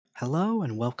Hello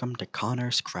and welcome to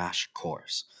Connor's Crash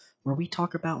Course, where we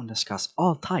talk about and discuss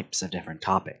all types of different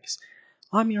topics.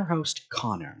 I'm your host,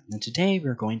 Connor, and today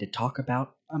we're going to talk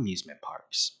about amusement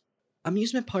parks.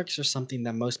 Amusement parks are something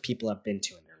that most people have been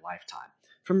to in their lifetime.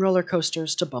 From roller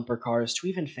coasters to bumper cars to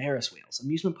even Ferris wheels,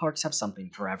 amusement parks have something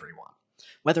for everyone.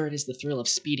 Whether it is the thrill of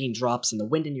speeding drops and the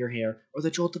wind in your hair, or the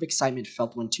jolt of excitement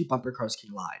felt when two bumper cars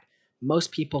collide,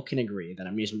 most people can agree that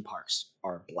amusement parks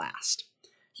are a blast.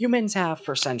 Humans have,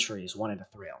 for centuries, wanted a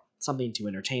thrill, something to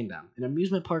entertain them, and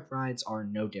amusement park rides are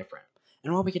no different.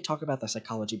 And while we could talk about the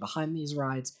psychology behind these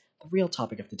rides, the real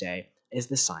topic of the day is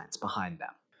the science behind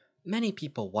them. Many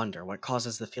people wonder what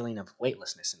causes the feeling of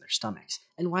weightlessness in their stomachs,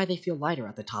 and why they feel lighter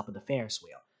at the top of the Ferris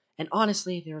wheel. And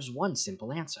honestly, there's one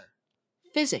simple answer: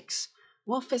 physics.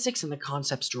 While physics and the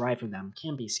concepts derived from them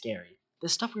can be scary, the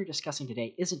stuff we're discussing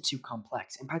today isn't too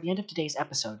complex, and by the end of today's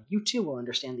episode, you too will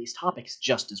understand these topics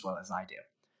just as well as I do.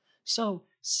 So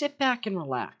sit back and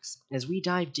relax as we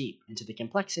dive deep into the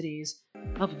complexities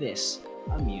of this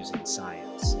amusing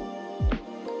science.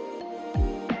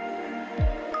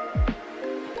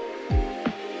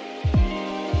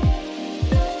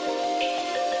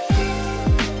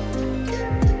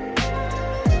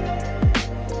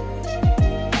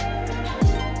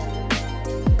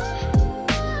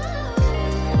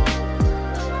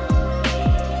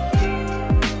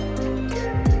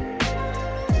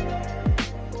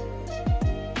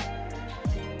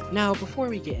 Now, before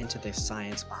we get into the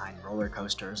science behind roller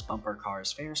coasters, bumper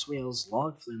cars, Ferris wheels,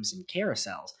 log flumes, and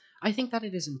carousels, I think that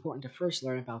it is important to first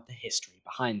learn about the history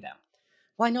behind them.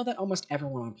 While I know that almost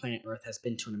everyone on planet Earth has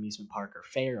been to an amusement park or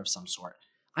fair of some sort,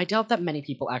 I doubt that many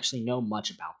people actually know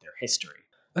much about their history.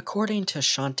 According to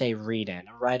Shante Reedon,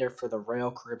 a writer for the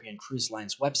Royal Caribbean Cruise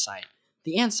Line's website,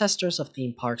 the ancestors of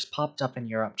theme parks popped up in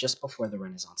Europe just before the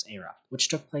Renaissance era, which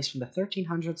took place from the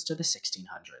 1300s to the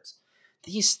 1600s.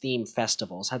 These theme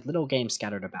festivals had little games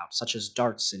scattered about, such as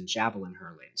darts and javelin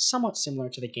hurling, somewhat similar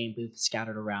to the game booths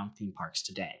scattered around theme parks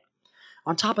today.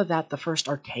 On top of that, the first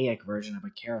archaic version of a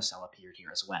carousel appeared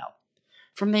here as well.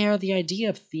 From there, the idea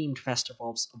of themed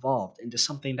festivals evolved into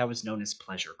something that was known as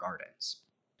pleasure gardens.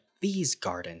 These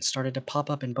gardens started to pop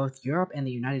up in both Europe and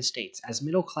the United States as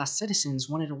middle class citizens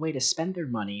wanted a way to spend their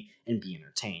money and be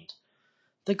entertained.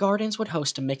 The gardens would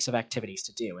host a mix of activities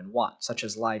to do and watch, such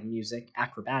as live music,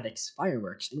 acrobatics,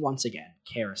 fireworks, and once again,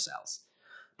 carousels.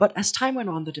 But as time went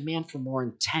on, the demand for more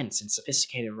intense and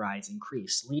sophisticated rides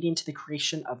increased, leading to the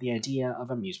creation of the idea of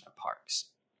amusement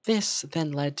parks. This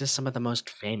then led to some of the most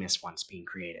famous ones being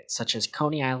created, such as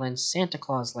Coney Island, Santa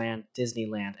Claus Land,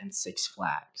 Disneyland, and Six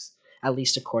Flags, at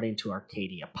least according to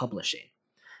Arcadia Publishing.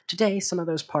 Today, some of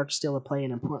those parks still play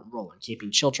an important role in keeping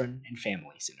children and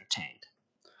families entertained.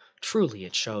 Truly,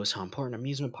 it shows how important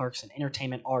amusement parks and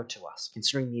entertainment are to us,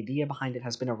 considering the idea behind it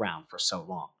has been around for so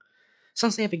long.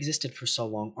 Since they have existed for so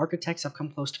long, architects have come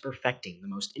close to perfecting the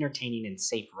most entertaining and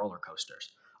safe roller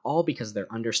coasters, all because of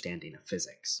their understanding of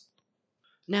physics.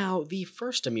 Now, the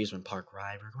first amusement park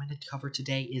ride we're going to cover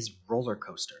today is roller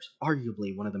coasters,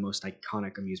 arguably one of the most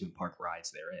iconic amusement park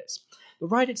rides there is. The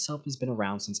ride itself has been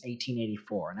around since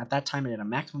 1884, and at that time it had a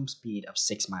maximum speed of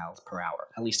 6 miles per hour,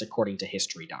 at least according to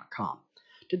History.com.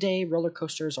 Today, roller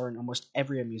coasters are in almost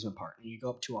every amusement park, and you go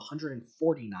up to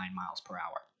 149 miles per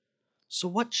hour. So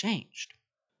what changed?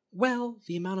 Well,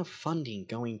 the amount of funding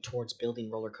going towards building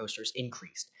roller coasters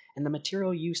increased, and the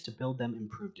material used to build them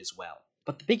improved as well.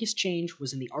 But the biggest change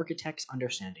was in the architect's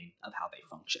understanding of how they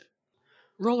function.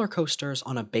 Roller coasters,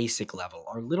 on a basic level,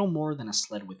 are little more than a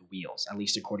sled with wheels, at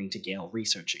least according to Gale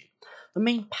researching. The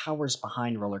main powers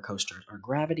behind roller coasters are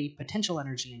gravity, potential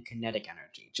energy, and kinetic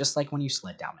energy, just like when you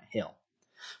sled down a hill.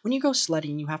 When you go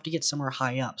sledding, you have to get somewhere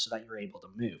high up so that you're able to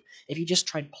move. If you just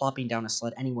tried plopping down a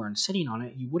sled anywhere and sitting on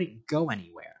it, you wouldn't go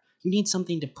anywhere. You need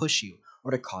something to push you or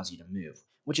to cause you to move,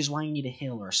 which is why you need a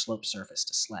hill or a sloped surface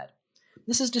to sled.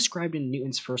 This is described in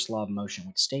Newton's first law of motion,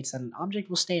 which states that an object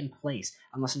will stay in place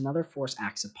unless another force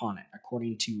acts upon it,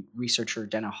 according to researcher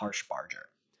Dana Harshbarger.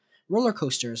 Roller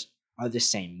coasters are the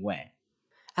same way.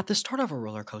 At the start of a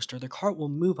roller coaster, the cart will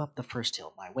move up the first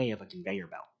hill by way of a conveyor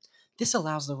belt. This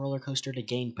allows the roller coaster to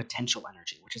gain potential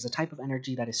energy, which is a type of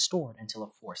energy that is stored until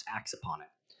a force acts upon it.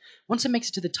 Once it makes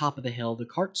it to the top of the hill, the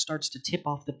cart starts to tip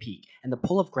off the peak, and the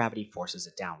pull of gravity forces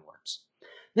it downwards.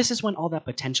 This is when all that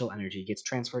potential energy gets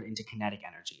transferred into kinetic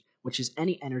energy, which is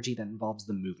any energy that involves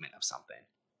the movement of something.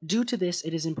 Due to this,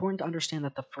 it is important to understand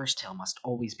that the first hill must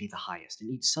always be the highest, and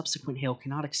each subsequent hill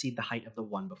cannot exceed the height of the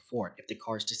one before it if the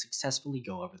car is to successfully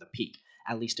go over the peak,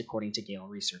 at least according to Gale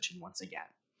researching once again.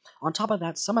 On top of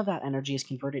that, some of that energy is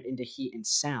converted into heat and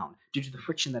sound due to the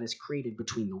friction that is created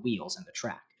between the wheels and the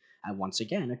track, and once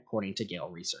again according to Gale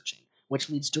researching, which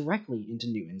leads directly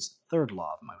into Newton's third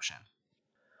law of motion.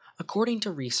 According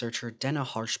to researcher Dena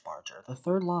Harshbarger, the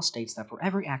third law states that for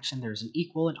every action there is an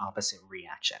equal and opposite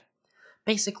reaction.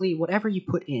 Basically, whatever you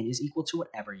put in is equal to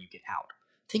whatever you get out.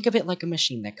 Think of it like a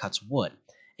machine that cuts wood.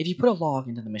 If you put a log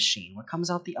into the machine, what comes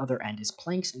out the other end is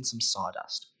planks and some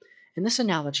sawdust. In this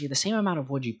analogy, the same amount of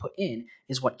wood you put in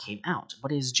is what came out,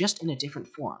 but it is just in a different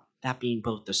form, that being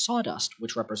both the sawdust,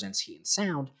 which represents heat and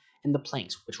sound, and the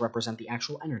planks, which represent the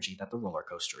actual energy that the roller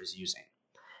coaster is using.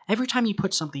 Every time you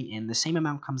put something in, the same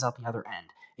amount comes out the other end,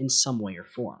 in some way or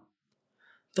form.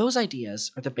 Those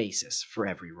ideas are the basis for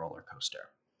every roller coaster.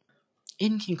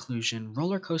 In conclusion,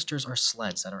 roller coasters are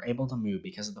sleds that are able to move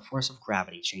because of the force of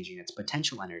gravity changing its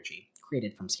potential energy,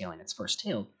 created from scaling its first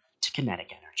hill, to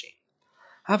kinetic energy.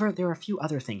 However, there are a few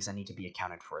other things that need to be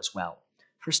accounted for as well.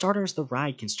 For starters, the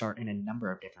ride can start in a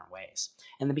number of different ways.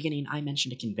 In the beginning, I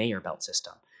mentioned a conveyor belt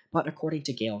system, but according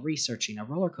to Gale researching, a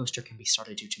roller coaster can be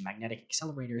started due to magnetic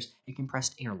accelerators and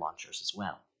compressed air launchers as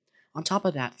well. On top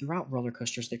of that, throughout roller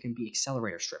coasters, there can be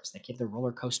accelerator strips that give the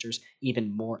roller coasters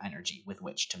even more energy with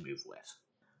which to move with.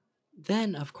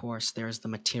 Then, of course, there is the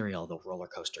material the roller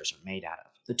coasters are made out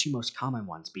of, the two most common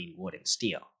ones being wood and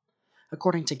steel.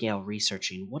 According to Gale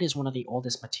researching, wood is one of the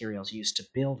oldest materials used to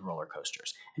build roller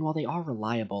coasters, and while they are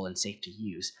reliable and safe to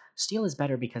use, steel is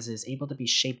better because it is able to be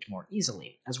shaped more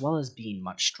easily, as well as being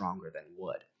much stronger than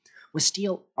wood. With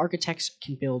steel, architects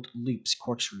can build loops,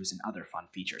 corkscrews, and other fun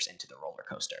features into the roller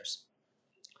coasters.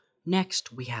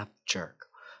 Next, we have jerk.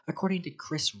 According to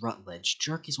Chris Rutledge,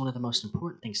 jerk is one of the most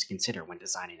important things to consider when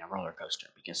designing a roller coaster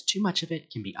because too much of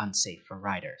it can be unsafe for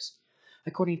riders.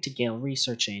 According to Gale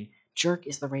researching, jerk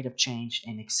is the rate of change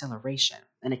in acceleration,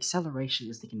 and acceleration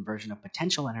is the conversion of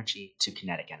potential energy to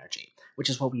kinetic energy, which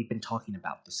is what we've been talking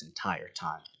about this entire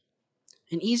time.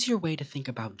 An easier way to think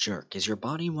about jerk is your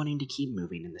body wanting to keep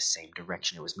moving in the same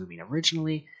direction it was moving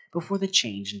originally before the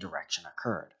change in direction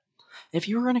occurred. If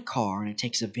you're in a car and it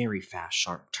takes a very fast,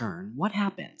 sharp turn, what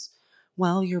happens?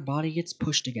 Well, your body gets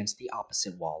pushed against the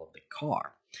opposite wall of the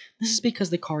car. This is because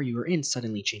the car you are in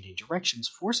suddenly changing directions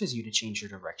forces you to change your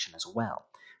direction as well,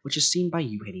 which is seen by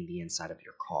you hitting the inside of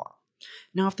your car.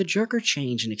 Now, if the jerk or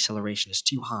change in acceleration is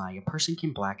too high, a person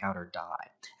can black out or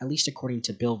die, at least according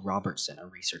to Bill Robertson, a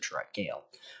researcher at Gale,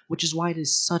 which is why it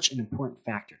is such an important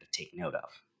factor to take note of.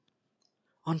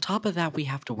 On top of that, we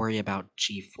have to worry about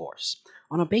g-force.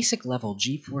 On a basic level,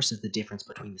 g-force is the difference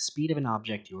between the speed of an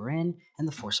object you are in and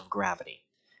the force of gravity,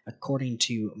 according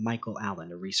to Michael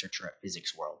Allen, a researcher at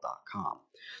physicsworld.com.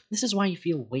 This is why you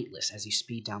feel weightless as you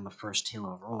speed down the first hill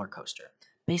of a roller coaster.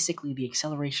 Basically, the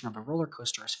acceleration of the roller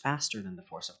coaster is faster than the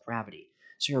force of gravity,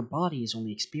 so your body is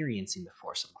only experiencing the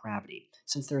force of gravity.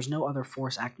 Since there is no other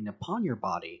force acting upon your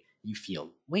body, you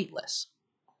feel weightless.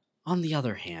 On the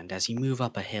other hand, as you move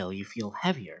up a hill, you feel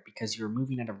heavier because you're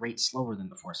moving at a rate slower than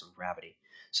the force of gravity,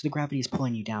 so the gravity is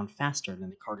pulling you down faster than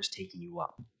the cart is taking you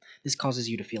up. This causes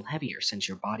you to feel heavier since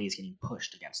your body is getting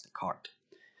pushed against the cart.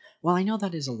 While I know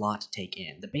that is a lot to take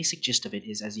in, the basic gist of it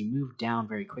is as you move down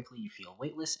very quickly, you feel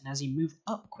weightless, and as you move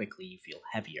up quickly, you feel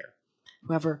heavier.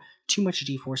 However, too much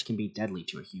g-force can be deadly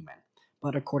to a human.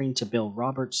 But according to Bill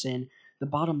Robertson, the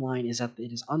bottom line is that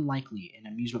it is unlikely an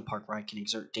amusement park ride can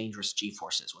exert dangerous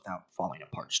g-forces without falling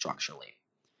apart structurally.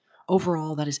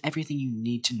 Overall, that is everything you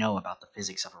need to know about the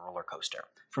physics of a roller coaster,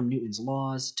 from Newton's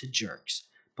laws to jerks.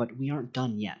 But we aren't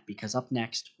done yet, because up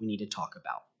next, we need to talk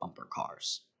about bumper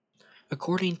cars.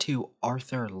 According to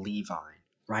Arthur Levine,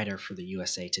 writer for the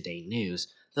USA Today News,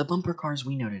 the bumper cars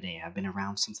we know today have been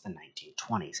around since the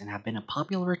 1920s and have been a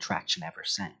popular attraction ever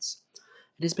since.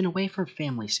 It has been a way for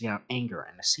families to get out anger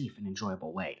in a safe and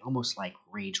enjoyable way, almost like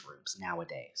rage rooms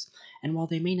nowadays. And while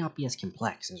they may not be as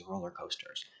complex as roller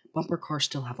coasters, bumper cars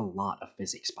still have a lot of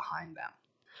physics behind them.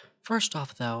 First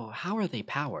off, though, how are they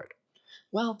powered?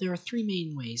 Well, there are three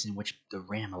main ways in which the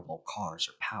rammable cars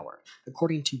are powered.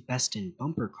 According to Best in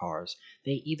Bumper Cars,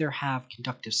 they either have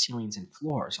conductive ceilings and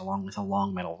floors, along with a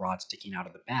long metal rod sticking out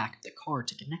of the back of the car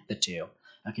to connect the two,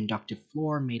 a conductive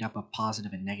floor made up of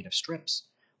positive and negative strips,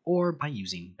 or by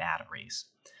using batteries.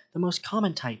 The most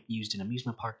common type used in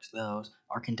amusement parks, though,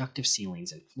 are conductive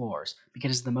ceilings and floors, because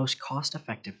it is the most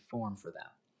cost-effective form for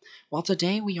them. While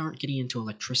today we aren't getting into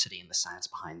electricity and the science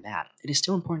behind that, it is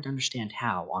still important to understand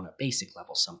how, on a basic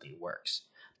level, something works.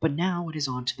 But now it is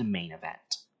on to the main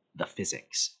event, the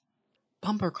physics.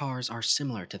 Bumper cars are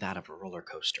similar to that of a roller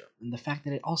coaster, in the fact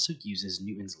that it also uses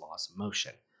Newton's laws of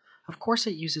motion. Of course,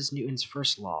 it uses Newton's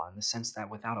first law in the sense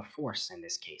that without a force, in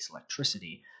this case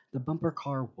electricity, the bumper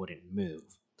car wouldn't move.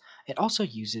 It also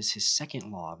uses his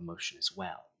second law of motion as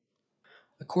well.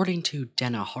 According to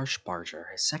Dana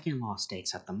Harshbarger, his second law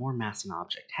states that the more mass an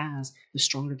object has, the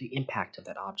stronger the impact of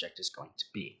that object is going to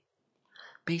be.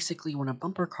 Basically, when a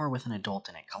bumper car with an adult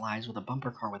in it collides with a bumper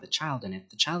car with a child in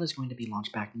it, the child is going to be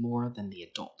launched back more than the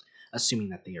adult, assuming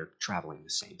that they are traveling the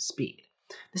same speed.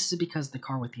 This is because the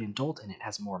car with the adult in it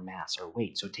has more mass or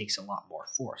weight, so it takes a lot more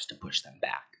force to push them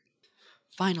back.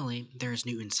 Finally, there is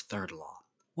Newton's third law.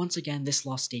 Once again, this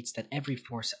law states that every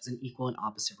force has an equal and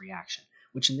opposite reaction,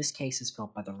 which in this case is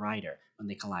felt by the rider when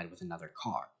they collide with another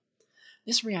car.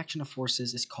 This reaction of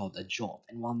forces is called a jolt,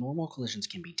 and while normal collisions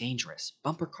can be dangerous,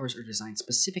 bumper cars are designed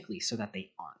specifically so that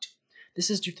they aren't. This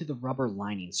is due to the rubber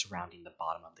lining surrounding the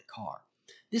bottom of the car.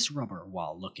 This rubber,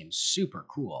 while looking super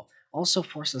cool, also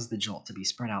forces the jolt to be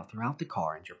spread out throughout the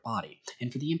car and your body,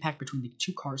 and for the impact between the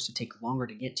two cars to take longer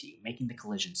to get to you, making the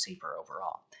collision safer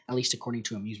overall, at least according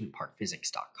to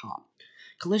AmusementParkPhysics.com.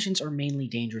 Collisions are mainly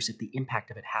dangerous if the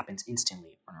impact of it happens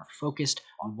instantly and are focused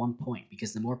on one point,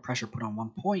 because the more pressure put on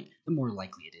one point, the more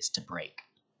likely it is to break.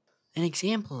 An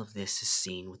example of this is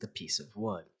seen with a piece of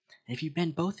wood. If you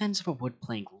bend both ends of a wood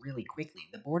plank really quickly,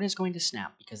 the board is going to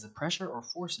snap because the pressure or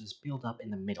forces build up in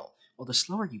the middle, while the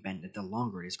slower you bend it, the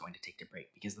longer it is going to take to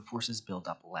break because the forces build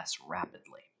up less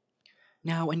rapidly.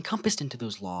 Now, encompassed into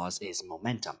those laws is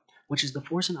momentum, which is the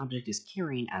force an object is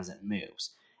carrying as it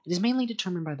moves. It is mainly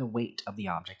determined by the weight of the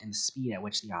object and the speed at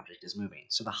which the object is moving,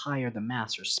 so the higher the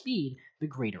mass or speed, the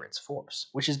greater its force,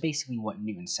 which is basically what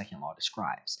Newton's second law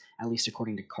describes, at least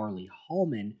according to Carly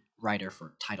Hallman, writer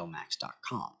for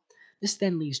TitleMax.com. This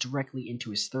then leads directly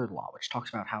into his third law, which talks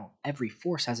about how every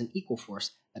force has an equal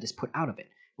force that is put out of it,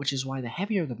 which is why the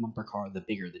heavier the bumper car, the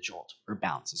bigger the jolt, or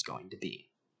bounce is going to be.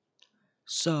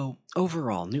 So,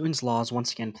 overall, Newton's laws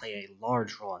once again play a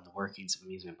large role in the workings of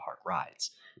amusement park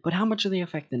rides. But how much do they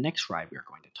affect the next ride we are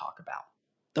going to talk about?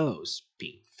 Those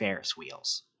being Ferris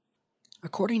wheels.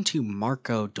 According to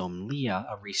Marco Domlia,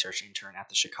 a research intern at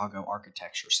the Chicago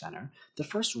Architecture Center, the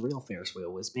first real Ferris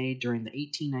wheel was made during the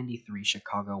 1893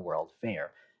 Chicago World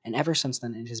Fair, and ever since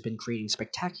then it has been creating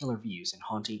spectacular views and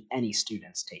haunting any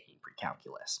students taking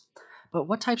pre-calculus. But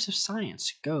what types of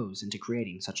science goes into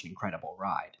creating such an incredible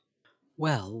ride?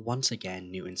 Well, once again,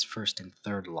 Newton's first and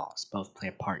third laws both play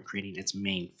a part in creating its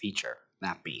main feature,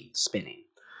 that being spinning.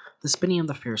 The spinning of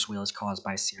the Ferris wheel is caused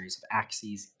by a series of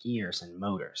axes, gears, and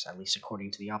motors, at least according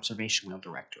to the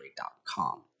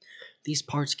observationwheeldirectory.com. These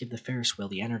parts give the Ferris wheel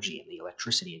the energy and the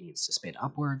electricity it needs to spin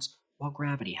upwards, while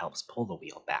gravity helps pull the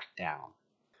wheel back down.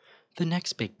 The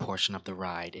next big portion of the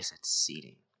ride is its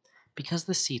seating. Because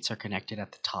the seats are connected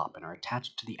at the top and are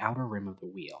attached to the outer rim of the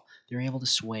wheel, they're able to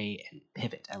sway and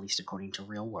pivot, at least according to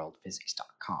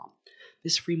realworldphysics.com.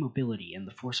 This free mobility and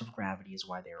the force of gravity is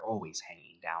why they are always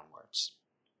hanging downwards.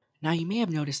 Now, you may have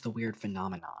noticed the weird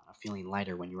phenomenon of feeling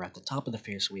lighter when you're at the top of the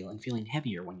Ferris wheel and feeling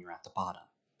heavier when you're at the bottom.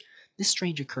 This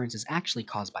strange occurrence is actually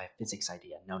caused by a physics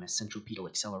idea known as centripetal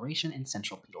acceleration and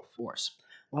centripetal force.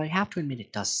 While I have to admit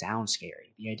it does sound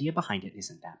scary, the idea behind it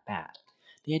isn't that bad.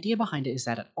 The idea behind it is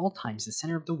that at all times the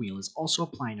center of the wheel is also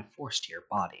applying a force to your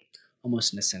body,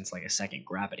 almost in a sense like a second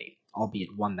gravity,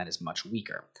 albeit one that is much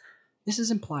weaker. This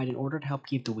is implied in order to help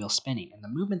keep the wheel spinning, and the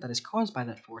movement that is caused by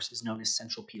that force is known as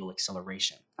centripetal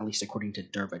acceleration, at least according to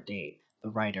Derva Dave, the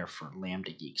writer for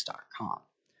lambdageeks.com.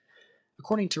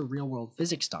 According to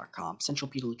realworldphysics.com,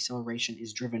 centripetal acceleration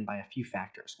is driven by a few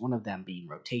factors, one of them being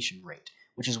rotation rate,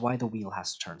 which is why the wheel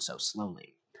has to turn so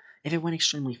slowly. If it went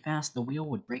extremely fast, the wheel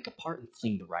would break apart and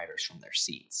fling the riders from their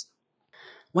seats.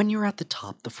 When you're at the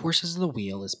top, the forces of the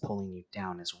wheel is pulling you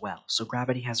down as well, so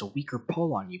gravity has a weaker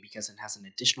pull on you because it has an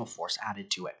additional force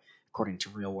added to it, according to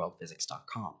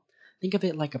realworldphysics.com. Think of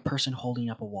it like a person holding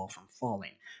up a wall from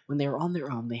falling. When they are on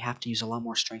their own, they have to use a lot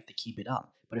more strength to keep it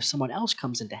up, but if someone else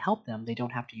comes in to help them, they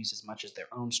don't have to use as much as their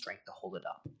own strength to hold it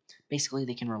up. Basically,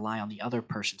 they can rely on the other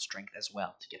person's strength as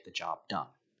well to get the job done.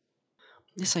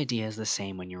 This idea is the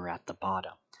same when you are at the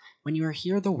bottom. When you are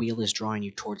here, the wheel is drawing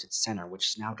you towards its center, which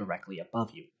is now directly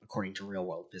above you, according to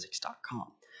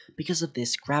realworldphysics.com. Because of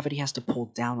this, gravity has to pull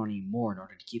down on you more in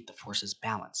order to keep the forces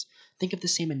balanced. Think of the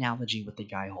same analogy with the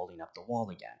guy holding up the wall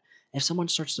again. If someone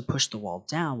starts to push the wall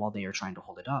down while they are trying to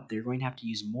hold it up, they're going to have to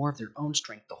use more of their own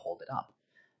strength to hold it up.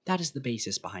 That is the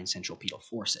basis behind centripetal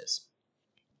forces.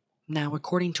 Now,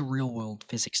 according to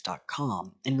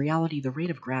realworldphysics.com, in reality the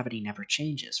rate of gravity never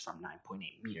changes from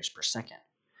 9.8 meters per second.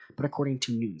 But according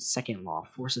to Newton's second law,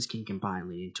 forces can combine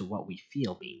leading to what we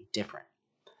feel being different.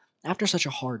 After such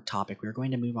a hard topic, we are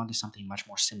going to move on to something much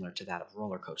more similar to that of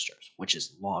roller coasters, which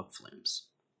is log flumes.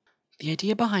 The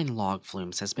idea behind log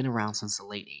flumes has been around since the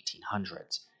late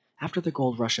 1800s. After the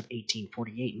gold rush of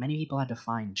 1848, many people had to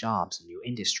find jobs in new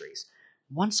industries.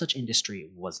 One such industry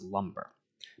was lumber.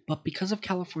 But because of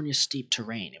California's steep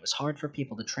terrain, it was hard for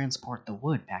people to transport the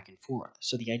wood back and forth,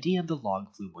 so the idea of the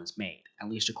log flume was made, at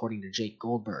least according to Jake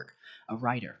Goldberg, a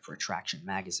writer for Attraction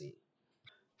magazine.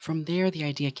 From there, the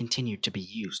idea continued to be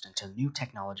used until new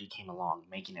technology came along,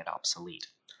 making it obsolete.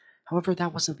 However,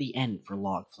 that wasn't the end for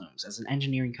log flumes, as an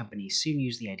engineering company soon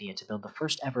used the idea to build the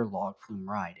first ever log flume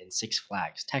ride in Six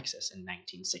Flags, Texas in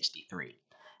 1963,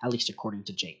 at least according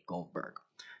to Jake Goldberg.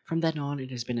 From then on,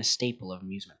 it has been a staple of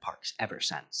amusement parks ever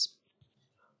since.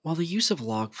 While the use of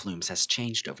log flumes has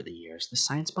changed over the years, the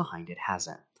science behind it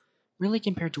hasn't. Really,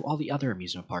 compared to all the other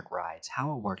amusement park rides,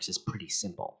 how it works is pretty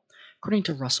simple. According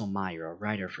to Russell Meyer, a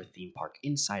writer for Theme Park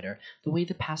Insider, the way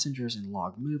the passengers in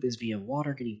log move is via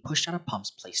water getting pushed out of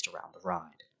pumps placed around the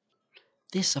ride.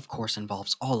 This, of course,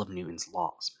 involves all of Newton's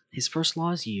laws. His first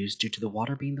law is used due to the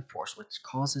water being the force which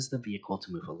causes the vehicle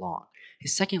to move along.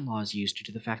 His second law is used due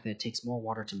to the fact that it takes more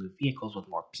water to move vehicles with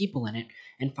more people in it.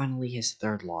 And finally, his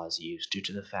third law is used due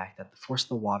to the fact that the force of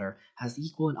the water has the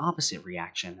equal and opposite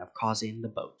reaction of causing the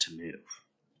boat to move.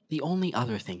 The only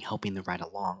other thing helping the ride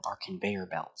along are conveyor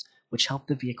belts, which help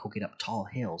the vehicle get up tall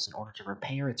hills in order to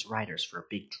prepare its riders for a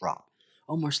big drop,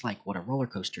 almost like what a roller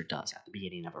coaster does at the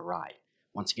beginning of a ride,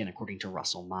 once again according to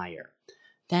Russell Meyer.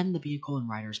 Then the vehicle and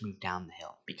riders move down the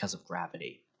hill because of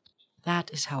gravity.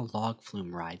 That is how log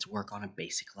flume rides work on a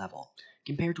basic level.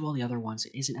 Compared to all the other ones,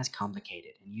 it isn't as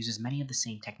complicated and uses many of the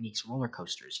same techniques roller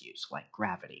coasters use, like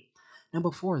gravity. Now,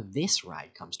 before this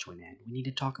ride comes to an end, we need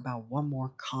to talk about one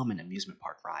more common amusement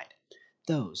park ride,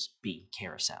 those being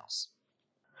carousels.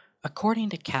 According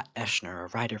to Kat Eschner, a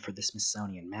writer for the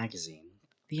Smithsonian Magazine,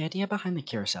 the idea behind the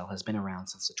carousel has been around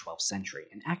since the 12th century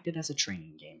and acted as a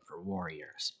training game for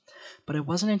warriors. But it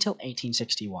wasn't until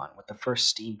 1861, with the first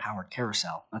steam powered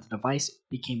carousel, that the device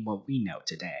became what we know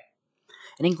today.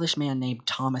 An Englishman named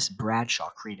Thomas Bradshaw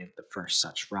created the first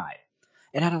such ride.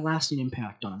 It had a lasting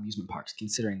impact on amusement parks,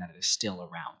 considering that it is still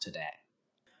around today.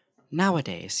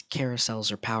 Nowadays, carousels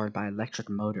are powered by electric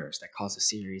motors that cause a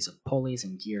series of pulleys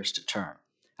and gears to turn,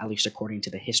 at least according to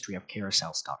the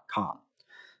historyofcarousels.com.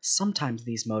 Sometimes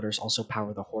these motors also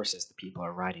power the horses the people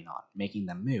are riding on, making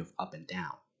them move up and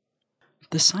down.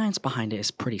 The science behind it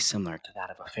is pretty similar to that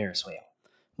of a Ferris wheel.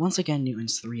 Once again,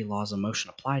 Newton's three laws of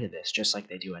motion apply to this, just like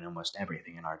they do in almost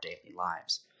everything in our daily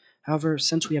lives. However,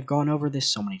 since we have gone over this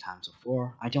so many times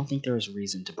before, I don't think there is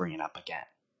reason to bring it up again.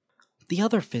 The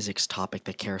other physics topic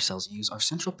that carousels use are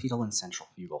centripetal and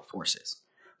centrifugal forces.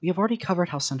 We have already covered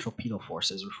how centripetal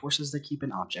forces are forces that keep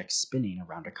an object spinning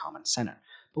around a common center,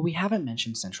 but we haven't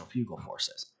mentioned centrifugal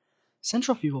forces.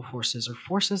 Centrifugal forces are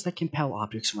forces that compel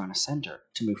objects around a center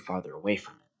to move farther away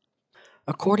from it.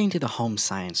 According to the Home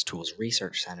Science Tools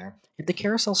Research Center, if the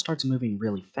carousel starts moving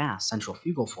really fast,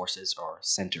 centrifugal forces, or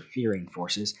centerfering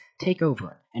forces, take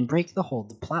over and break the hold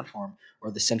the platform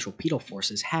or the centripetal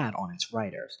forces had on its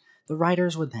riders. The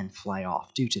riders would then fly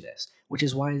off due to this, which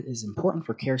is why it is important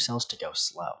for carousels to go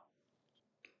slow.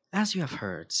 As you have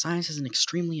heard, science is an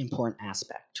extremely important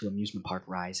aspect to amusement park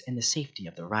rides and the safety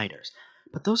of the riders,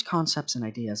 but those concepts and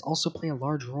ideas also play a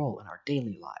large role in our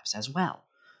daily lives as well.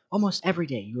 Almost every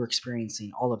day you are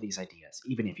experiencing all of these ideas,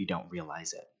 even if you don't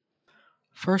realize it.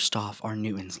 First off are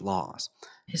Newton's laws.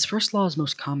 His first law is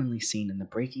most commonly seen in the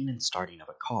braking and starting of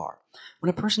a car. When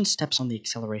a person steps on the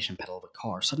acceleration pedal of a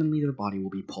car, suddenly their body will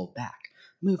be pulled back,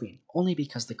 moving only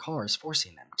because the car is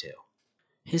forcing them to.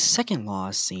 His second law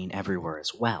is seen everywhere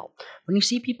as well. When you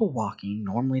see people walking,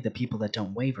 normally the people that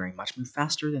don't weigh very much move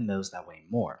faster than those that weigh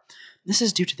more. This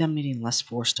is due to them needing less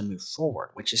force to move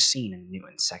forward, which is seen in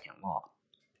Newton's second law.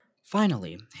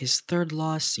 Finally, his third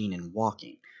law is seen in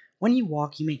walking. When you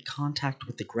walk, you make contact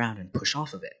with the ground and push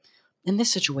off of it. In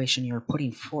this situation, you are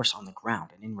putting force on the ground,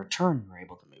 and in return, you are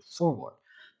able to move forward.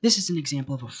 This is an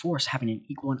example of a force having an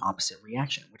equal and opposite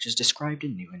reaction, which is described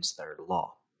in Newton's third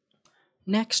law.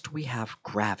 Next, we have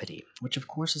gravity, which of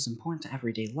course is important to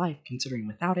everyday life, considering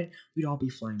without it, we'd all be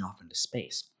flying off into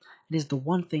space. It is the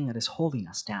one thing that is holding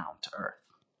us down to Earth.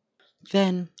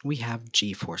 Then we have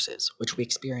g-forces, which we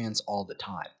experience all the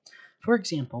time. For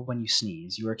example, when you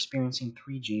sneeze, you are experiencing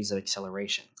 3 g's of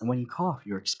acceleration, and when you cough,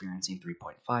 you are experiencing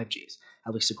 3.5 g's,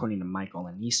 at least according to Michael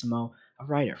Anisimo, a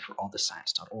writer for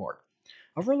allthescience.org.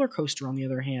 A roller coaster, on the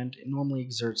other hand, normally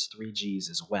exerts 3 g's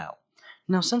as well.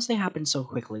 Now, since they happen so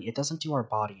quickly, it doesn't do our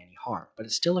body any harm, but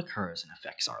it still occurs and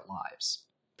affects our lives.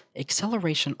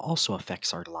 Acceleration also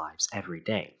affects our lives every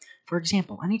day. For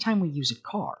example, anytime we use a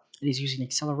car, it is using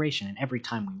acceleration, and every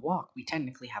time we walk, we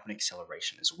technically have an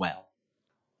acceleration as well.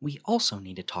 We also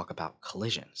need to talk about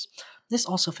collisions. This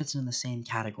also fits in the same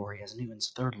category as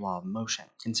Newton's third law of motion,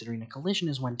 considering a collision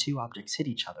is when two objects hit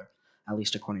each other, at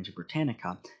least according to Britannica,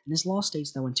 and his law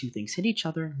states that when two things hit each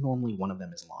other, normally one of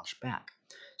them is launched back.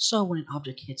 So when an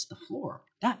object hits the floor,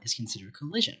 that is considered a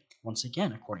collision, once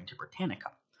again according to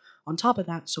Britannica. On top of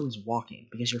that, so is walking,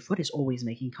 because your foot is always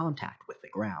making contact with the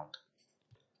ground.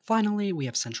 Finally, we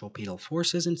have centripetal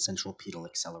forces and centripetal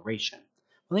acceleration.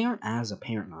 While they aren't as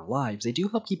apparent in our lives, they do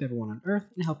help keep everyone on Earth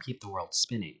and help keep the world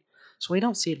spinning. So we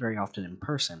don't see it very often in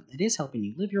person, it is helping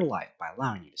you live your life by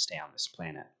allowing you to stay on this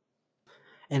planet.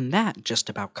 And that just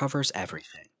about covers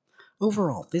everything.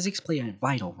 Overall, physics play a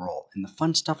vital role in the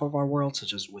fun stuff of our world,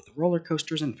 such as with roller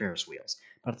coasters and Ferris wheels,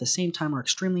 but at the same time are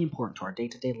extremely important to our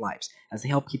day-to-day lives as they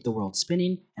help keep the world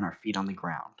spinning and our feet on the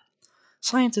ground.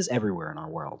 Science is everywhere in our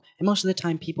world, and most of the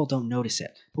time people don't notice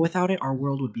it, but without it our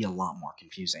world would be a lot more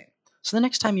confusing. So the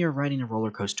next time you're riding a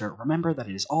roller coaster, remember that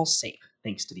it is all safe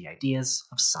thanks to the ideas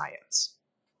of science.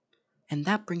 And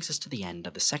that brings us to the end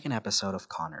of the second episode of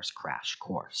Connor's Crash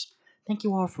Course. Thank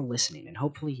you all for listening, and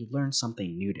hopefully you learned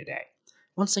something new today.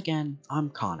 Once again, I'm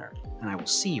Connor, and I will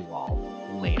see you all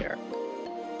later.